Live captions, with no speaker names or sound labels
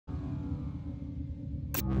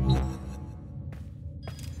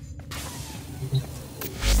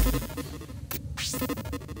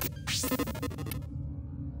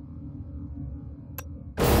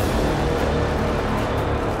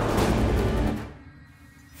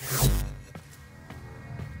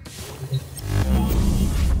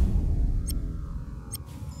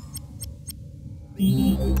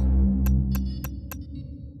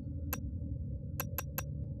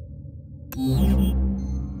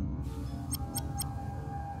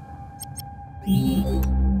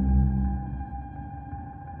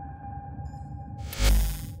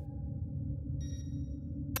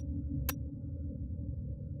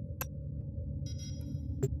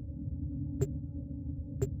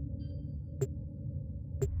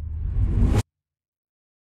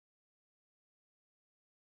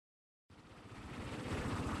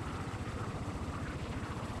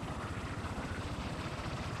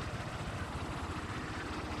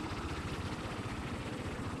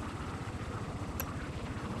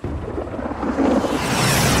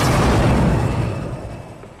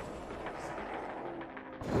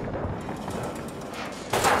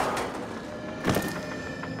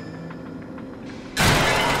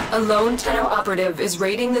A lone Tenno operative is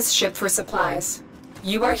raiding this ship for supplies.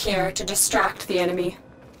 You are here to distract the enemy.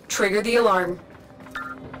 Trigger the alarm.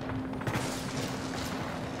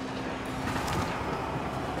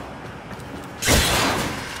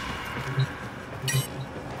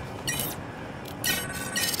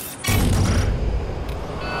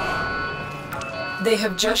 They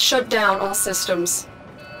have just shut down all systems.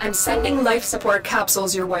 I'm sending life support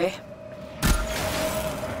capsules your way.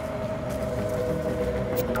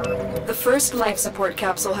 The first life support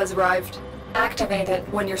capsule has arrived. Activate it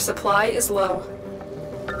when your supply is low.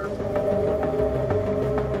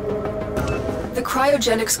 The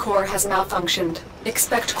cryogenics core has malfunctioned.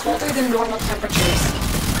 Expect colder than normal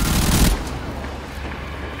temperatures.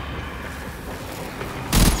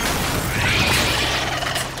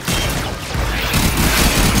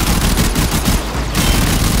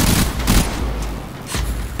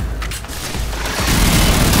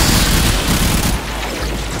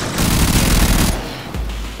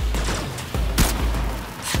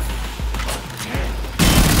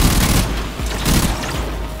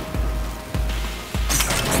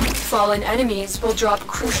 Fallen enemies will drop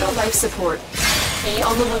crucial life support. Be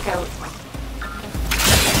on the lookout.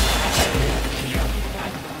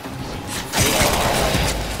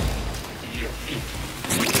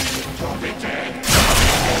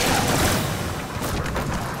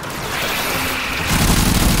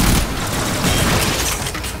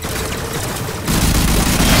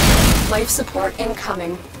 Life support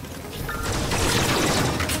incoming.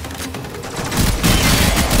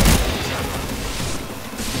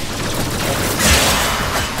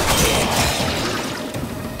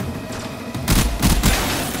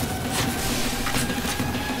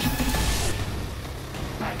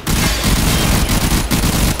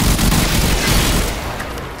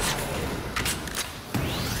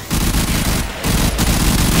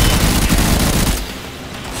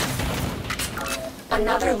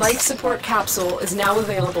 Another life support capsule is now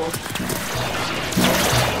available.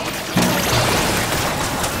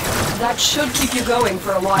 That should keep you going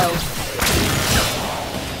for a while.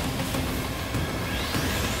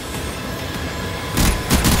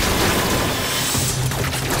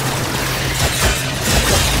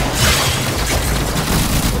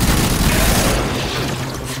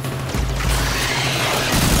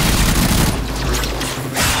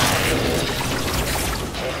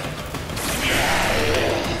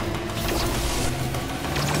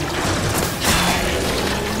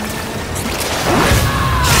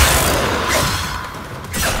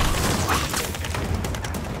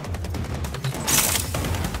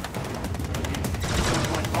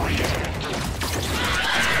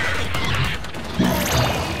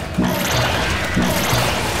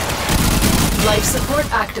 Life support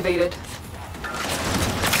activated.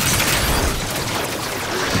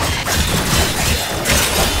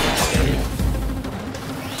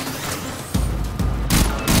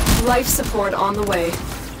 Life support on the way.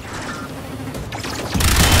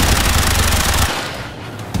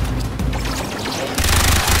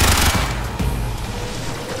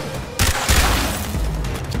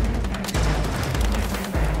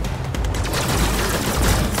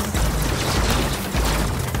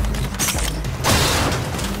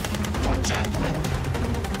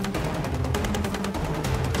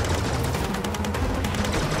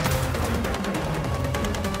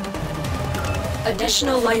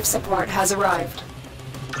 Additional life support has arrived.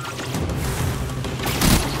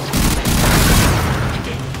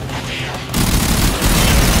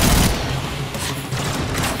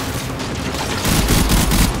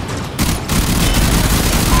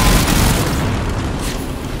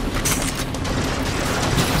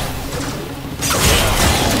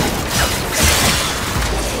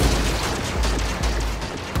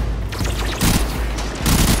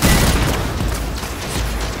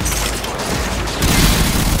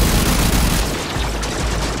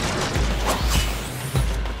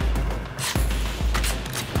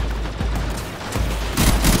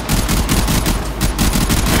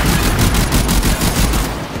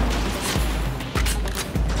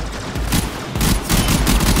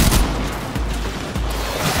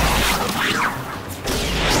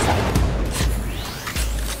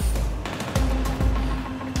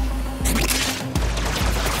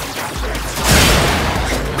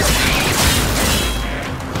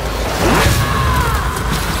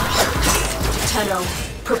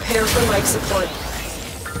 Prepare for life support.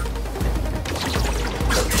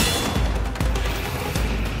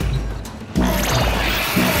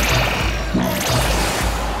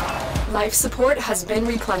 Life support has been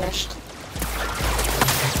replenished.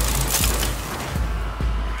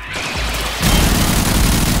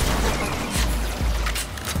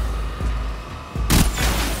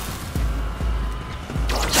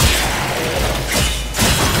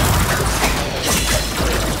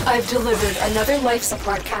 I've delivered another life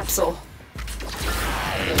support capsule.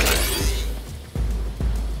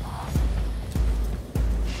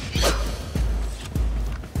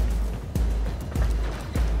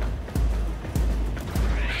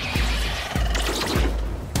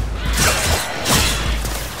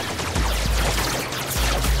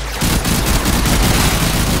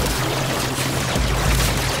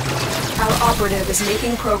 Our operative is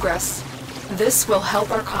making progress. This will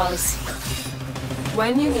help our cause.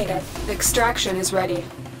 When you need it, extraction is ready.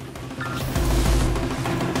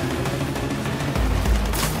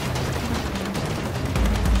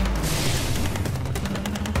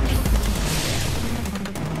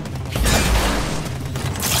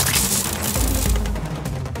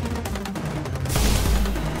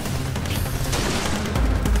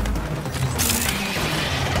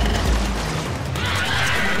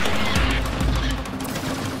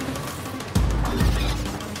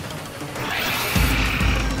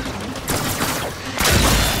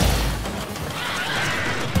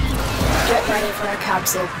 Get ready for our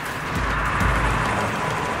capsule.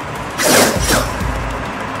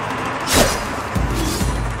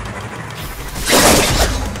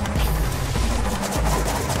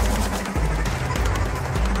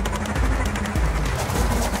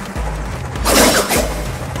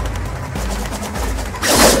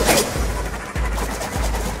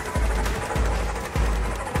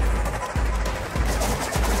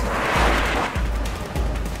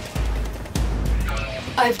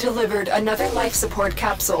 I've delivered another life support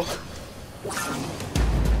capsule.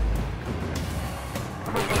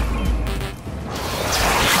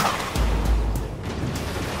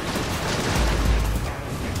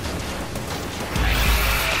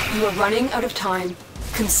 You are running out of time.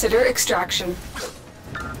 Consider extraction.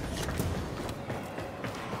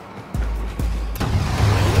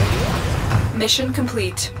 Mission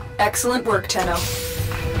complete. Excellent work, Tenno.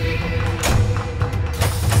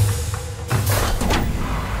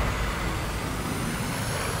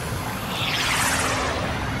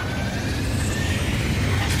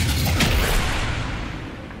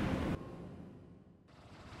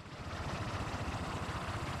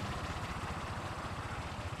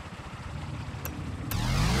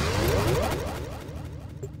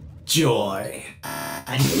 Joy.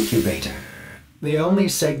 An incubator. The only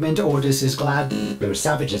segment Ordis is glad those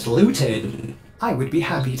savages looted. I would be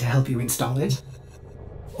happy to help you install it.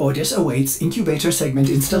 Ordis awaits incubator segment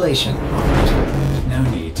installation. No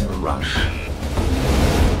need to rush.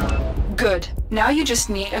 Good. Now you just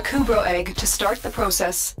need a Kubrow egg to start the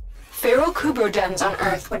process. Feral Kubrow dens on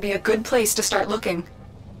Earth would be a good place to start looking.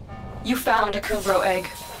 You found a Kubrow egg.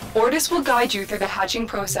 Ordis will guide you through the hatching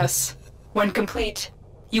process. When complete,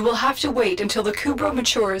 you will have to wait until the Kubrow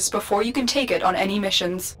matures before you can take it on any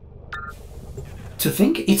missions. To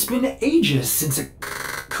think it's been ages since a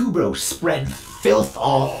Kubrow spread filth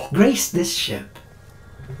all graced this ship.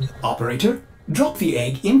 Operator, drop the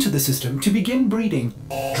egg into the system to begin breeding.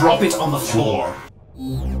 Drop it on the floor.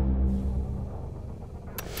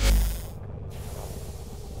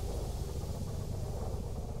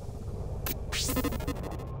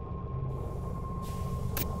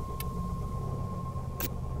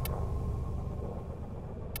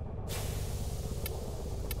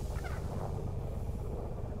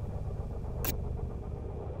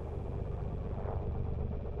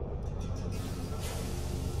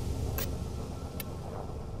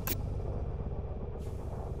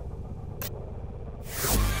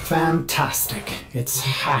 Fantastic. It's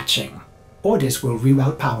hatching. Ordis will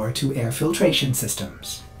reroute power to air filtration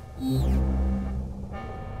systems.